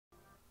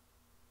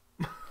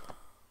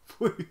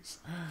please.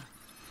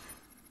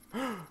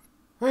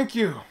 Thank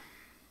you.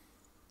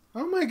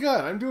 Oh my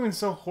god, I'm doing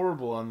so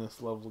horrible on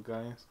this level,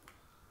 guys.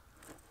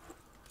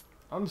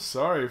 I'm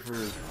sorry for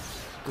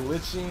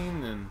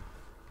glitching and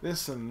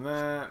this and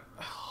that.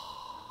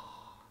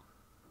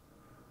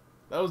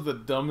 That was the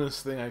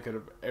dumbest thing I could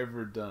have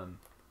ever done.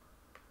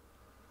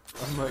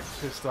 I'm like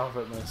pissed off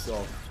at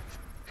myself.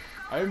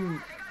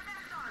 I'm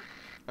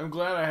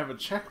glad I have a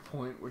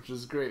checkpoint, which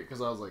is great,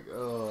 because I was like,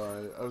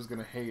 oh, I was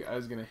gonna hate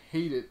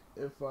it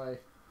if I.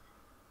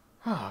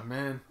 Ah,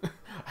 man.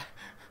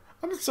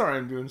 I'm sorry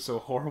I'm doing so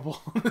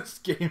horrible on this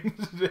game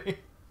today.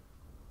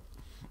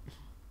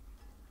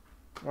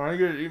 I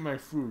gotta eat my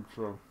food,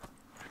 so.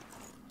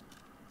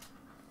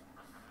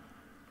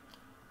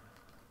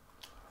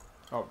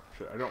 Oh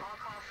shit! I don't.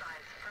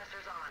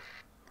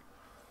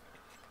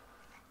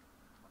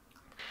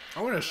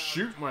 I want to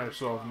shoot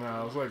myself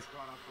now. It's like,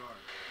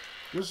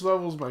 this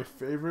level's my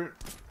favorite.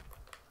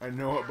 I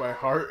know it by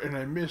heart, and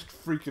I missed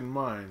freaking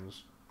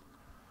mines.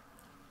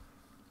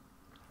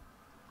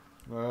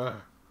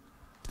 What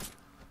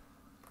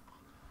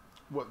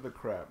the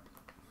crap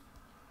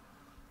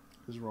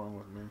is wrong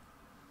with me?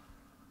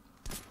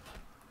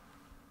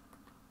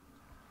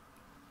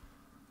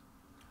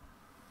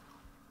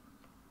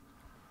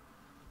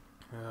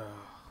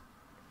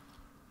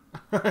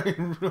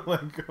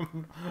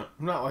 I'm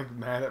not like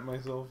mad at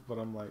myself, but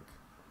I'm like,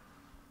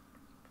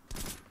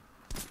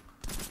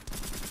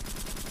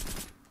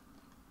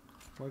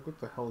 what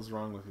the hell is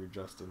wrong with you,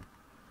 Justin?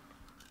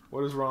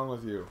 What is wrong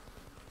with you?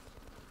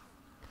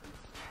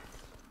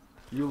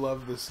 You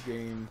love this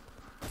game,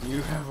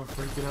 you have a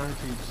freaking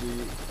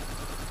RPG,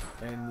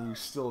 and you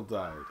still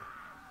died.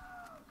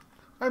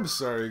 I'm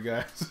sorry,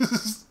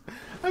 guys.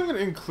 I'm gonna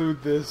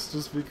include this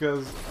just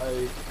because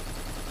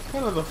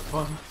kind of the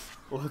fun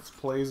Let's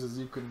Plays is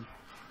you can.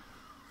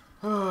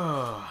 It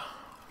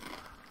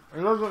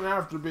doesn't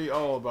have to be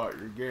all about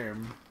your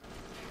game.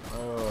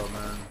 Oh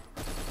man,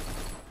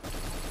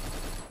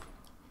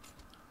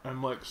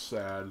 I'm like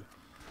sad.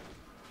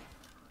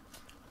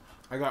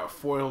 I got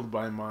foiled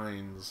by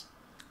mines.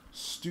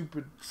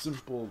 Stupid,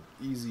 simple,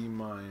 easy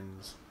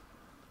mines.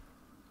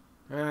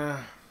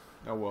 Oh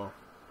well.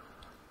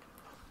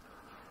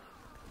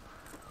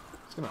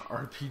 It's gonna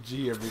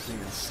RPG everything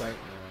in sight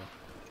now.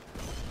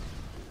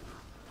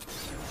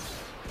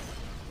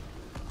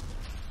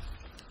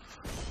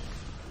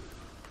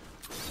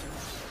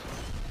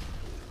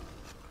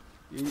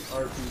 Eat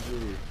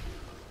RPG.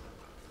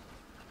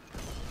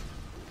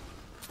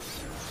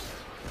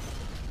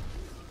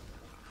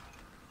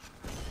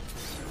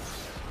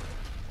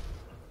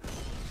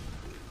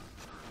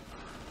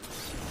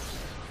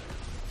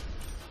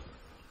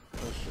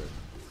 Oh shit.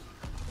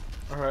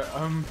 Alright,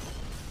 I'm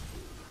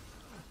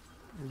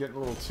getting a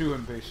little too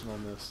impatient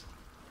on this.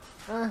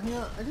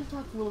 Yeah, I can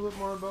talk a little bit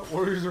more about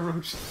Warriors of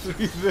Orochi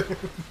 3 then.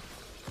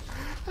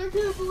 I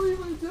can't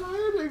believe I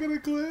died, I got a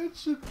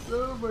glitch,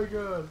 oh my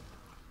god.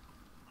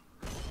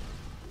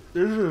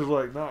 This is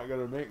like not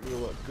gonna make me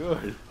look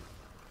good.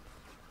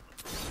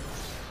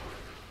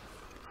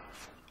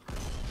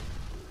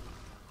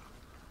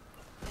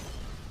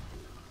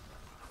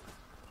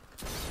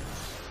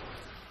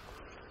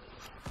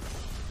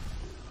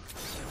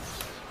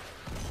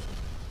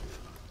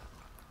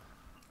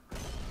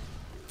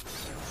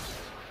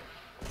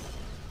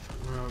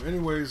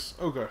 Anyways,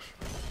 oh gosh.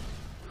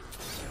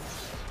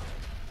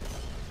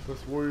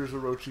 With Warriors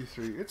of Orochi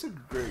 3, it's a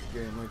great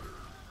game. Like,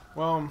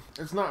 well,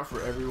 it's not for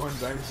everyone.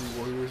 Dynasty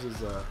Warriors is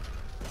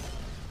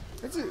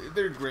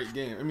they're a great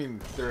game. I mean,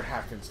 they're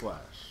hack and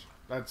slash.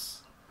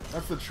 That's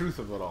the truth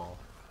of it all.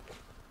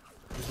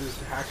 It's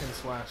just hack and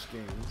slash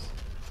games,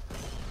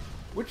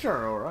 which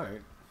are all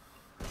right.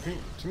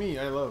 To me,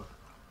 I love.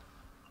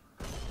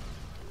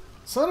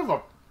 Son of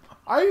a!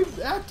 I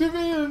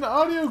activated an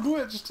audio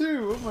glitch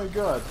too. Oh my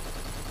god.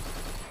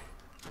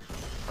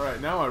 All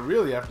right, now I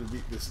really have to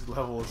beat this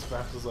level as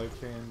fast as I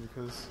can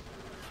because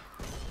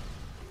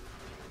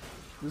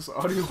this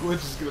audio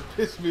glitch is gonna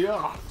piss me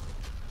off.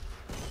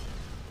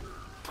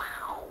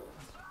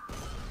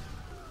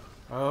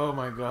 Oh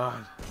my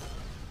god.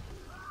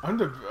 I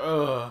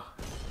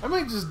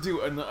might just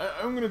do I'm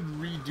gonna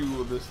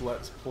redo this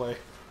Let's Play.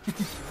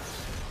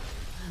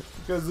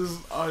 Because this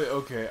audio,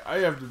 okay, I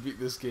have to beat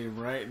this game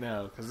right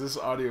now because this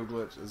audio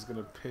glitch is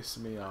gonna piss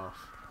me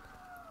off.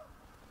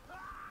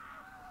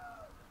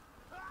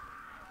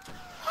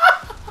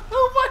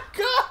 Oh my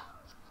god!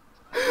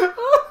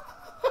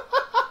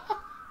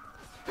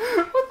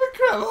 What the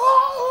crap?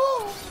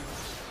 Oh!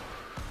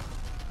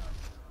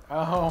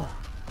 Ow.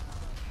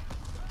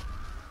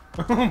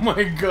 Oh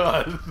my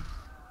god.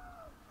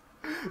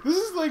 This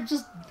is like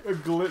just a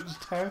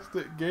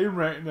glitch-tastic game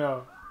right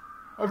now.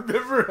 I've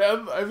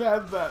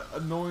had that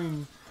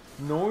annoying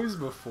noise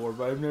before,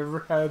 but I've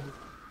never had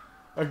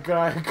a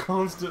guy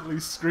constantly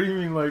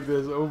screaming like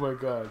this. Oh my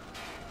god.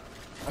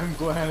 I'm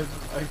glad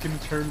I can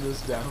turn this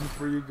down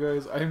for you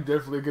guys. I'm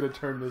definitely gonna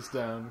turn this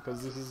down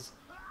because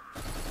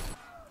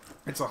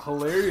it's a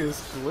hilarious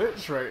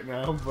glitch right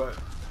now, but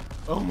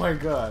oh my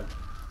god.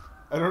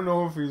 I don't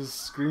know if he's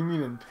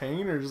screaming in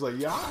pain or just like,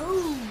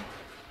 Yahoo!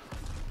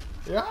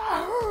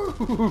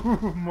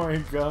 Yahoo! My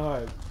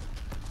god.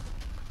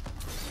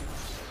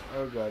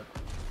 Oh god.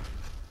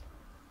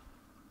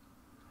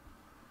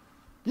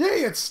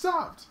 Yay, it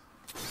stopped!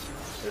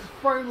 It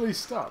finally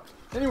stopped.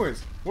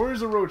 Anyways,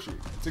 Warriors of Orochi.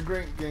 It's a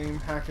great game,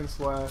 hack and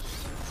slash.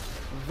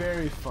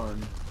 Very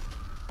fun.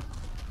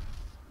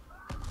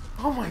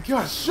 Oh my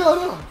god, shut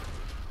up!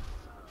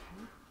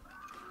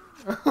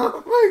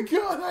 Oh my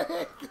god, I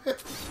hate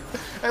this!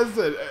 As I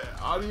said,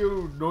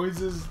 audio,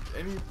 noises,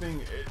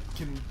 anything, it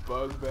can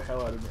bug the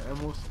hell out of me.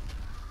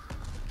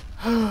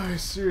 I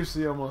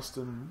seriously almost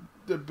am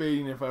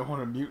debating if I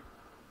want to mute.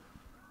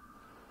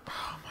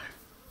 Oh my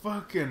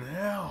fucking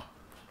hell.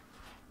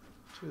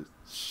 Just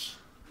shh.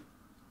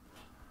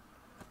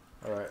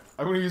 Alright,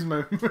 I'm gonna use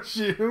my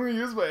machine. I'm gonna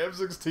use my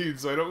M16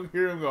 so I don't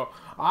hear him go,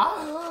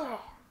 ah!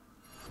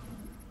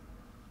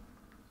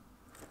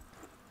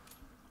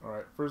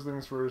 Alright, first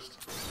things first.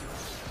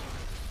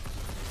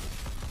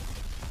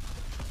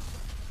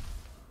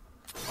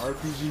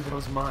 RPG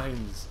those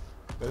mines.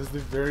 That's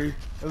the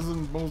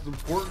most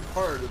important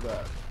part of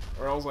that.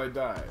 Or else I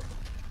die.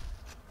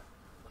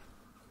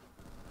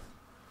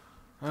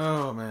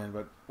 Oh man,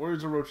 but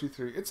Warriors of Orochi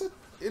 3. It's a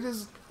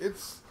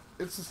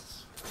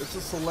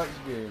select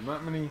game.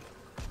 Not many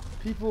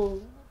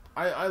people.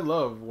 I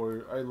love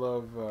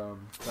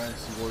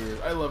Dynasty Warriors.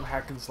 I love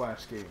hack and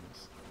slash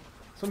games.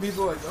 Some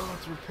people are like, oh,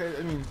 it's repetitive.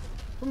 I mean,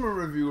 from a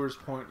reviewer's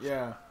point,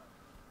 yeah.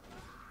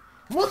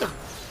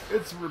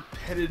 It's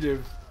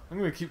repetitive. I'm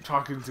gonna keep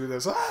talking through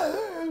this.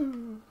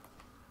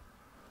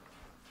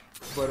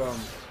 But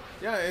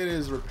yeah, it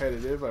is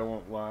repetitive. I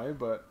won't lie,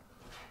 but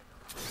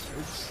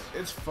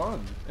it's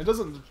fun. It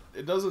doesn't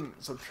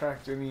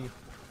subtract any.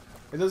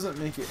 It doesn't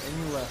make it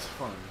any less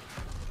fun.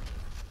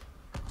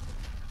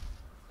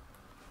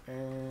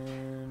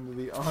 And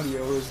the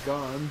audio is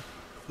gone.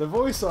 The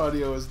voice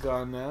audio is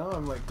gone now.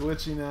 I'm like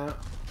glitching out.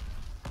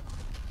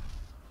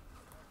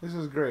 This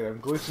is great. I'm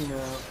glitching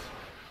out.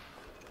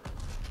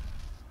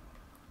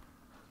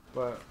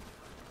 But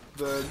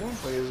the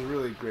gameplay is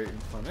really great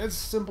and fun. It's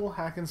simple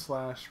hack and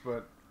slash,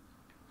 but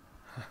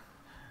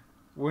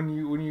when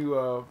you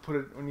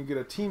get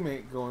a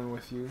teammate going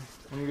with you,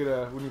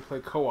 when you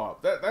play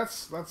co-op,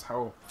 that's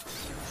how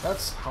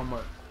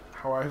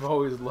I've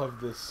always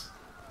loved this.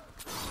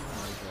 Oh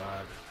my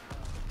god.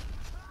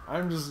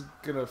 I'm just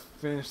gonna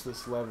finish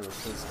this level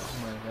because, oh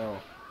my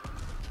hell.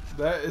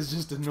 That is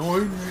just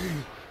annoying me.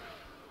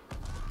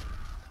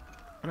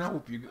 And I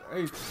hope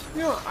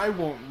I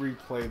won't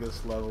replay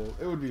this level.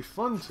 It would be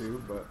fun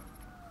to, but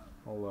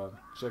hold on.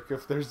 Check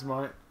if there's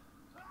my...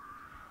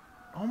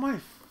 Oh my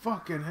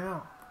fucking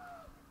hell.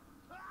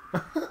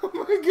 Oh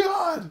my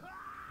god.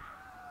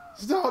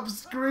 Stop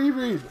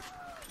screaming.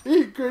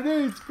 Eat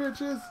grenades,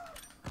 bitches.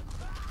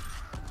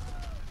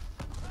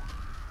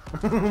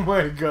 Oh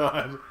my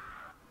god.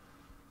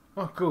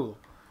 Oh, cool.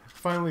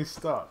 Finally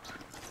stopped.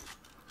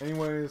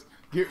 Anyways,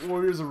 get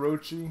Warriors of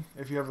Orochi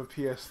if you have a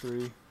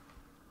PS3.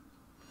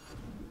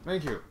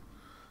 Thank you.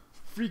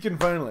 Freaking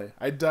finally.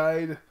 I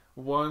died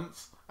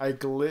once. I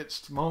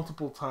glitched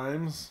multiple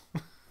times.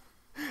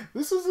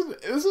 This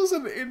is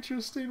an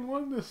interesting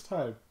one this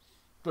time.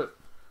 But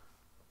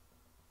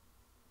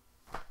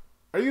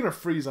are you gonna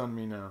freeze on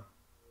me now?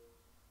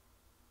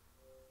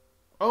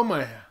 Oh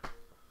my.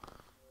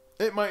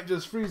 It might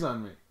just freeze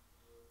on me.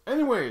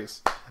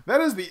 Anyways,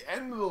 that is the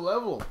end of the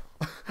level.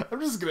 I'm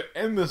just gonna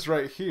end this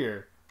right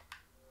here.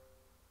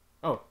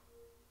 Oh.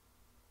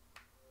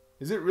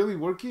 Is it really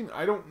working?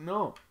 I don't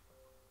know.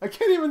 I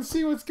can't even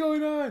see what's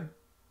going on.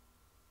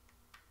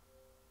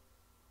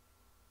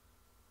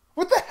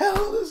 What the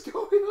hell is going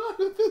on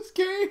with this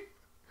game?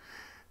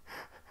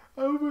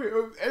 Oh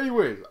my.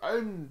 Anyways,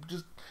 I'm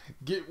just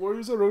get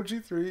Warriors of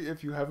Orochi 3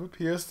 if you have a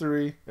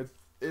PS3.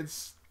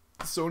 It's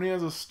Sony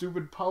has a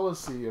stupid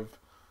policy of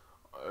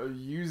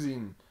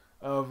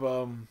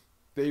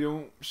they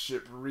don't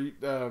ship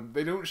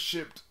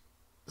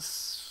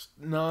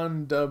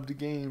non-dubbed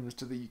games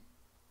to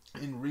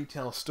in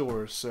retail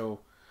stores. So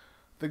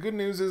the good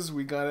news is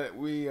we got it.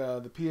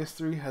 The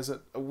PS3 has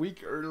it a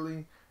week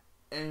early,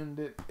 and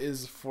it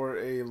is for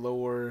a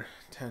lower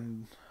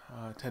 $10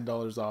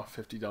 off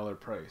 $50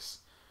 price.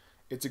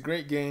 It's a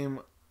great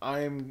game.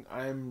 I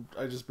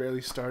just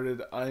barely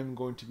started. I'm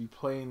going to be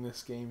playing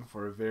this game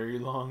for a very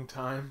long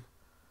time.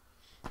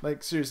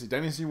 Like seriously,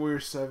 Dynasty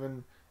Warriors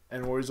 7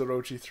 and Warriors of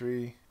Orochi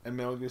 3 and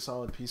Metal Gear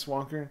Solid Peace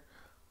Walker,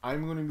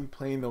 I'm going to be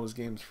playing those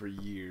games for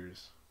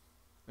years.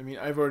 I mean,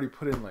 I've already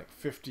put in like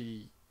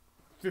 50,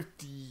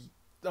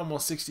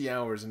 almost 60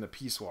 hours into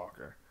Peace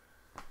Walker.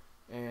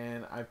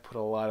 And I've put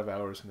a lot of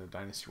hours into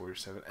Dynasty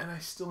Warriors 7, and I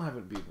still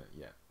haven't beaten it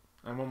yet.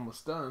 I'm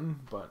almost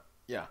done, but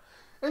yeah.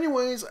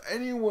 Anyways,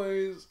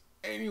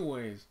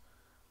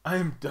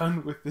 I'm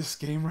done with this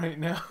game right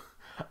now.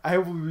 I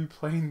will be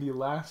playing the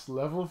last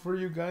level for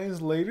you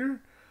guys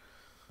later.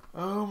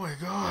 Oh my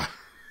god.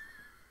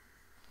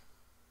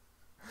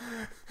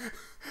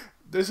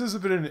 This has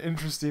been an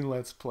interesting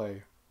Let's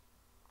Play.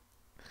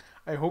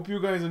 I hope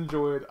you guys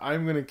enjoyed.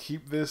 I'm gonna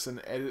keep this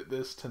and edit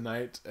this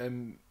tonight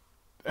and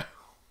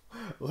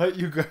let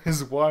you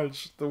guys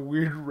watch the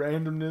weird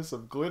randomness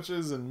of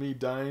glitches and me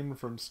dying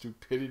from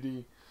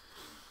stupidity.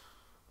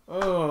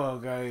 Oh,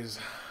 guys.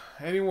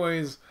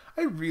 Anyways,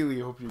 I really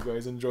hope you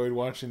guys enjoyed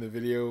watching the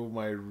video,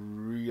 my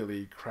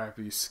really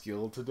crappy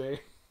skill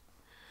today.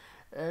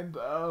 And,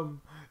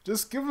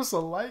 just give us a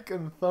like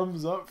and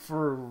thumbs up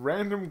for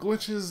random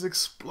glitches,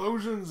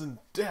 explosions, and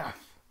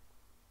death.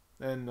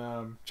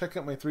 And, check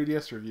out my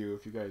 3DS review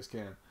if you guys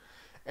can.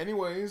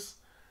 Anyways,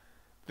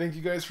 thank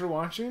you guys for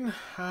watching.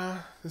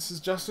 This is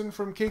Justin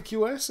from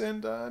KQS,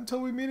 and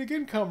until we meet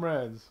again,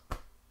 comrades.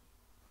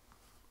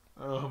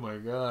 Oh my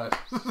god.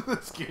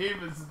 This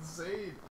game is insane.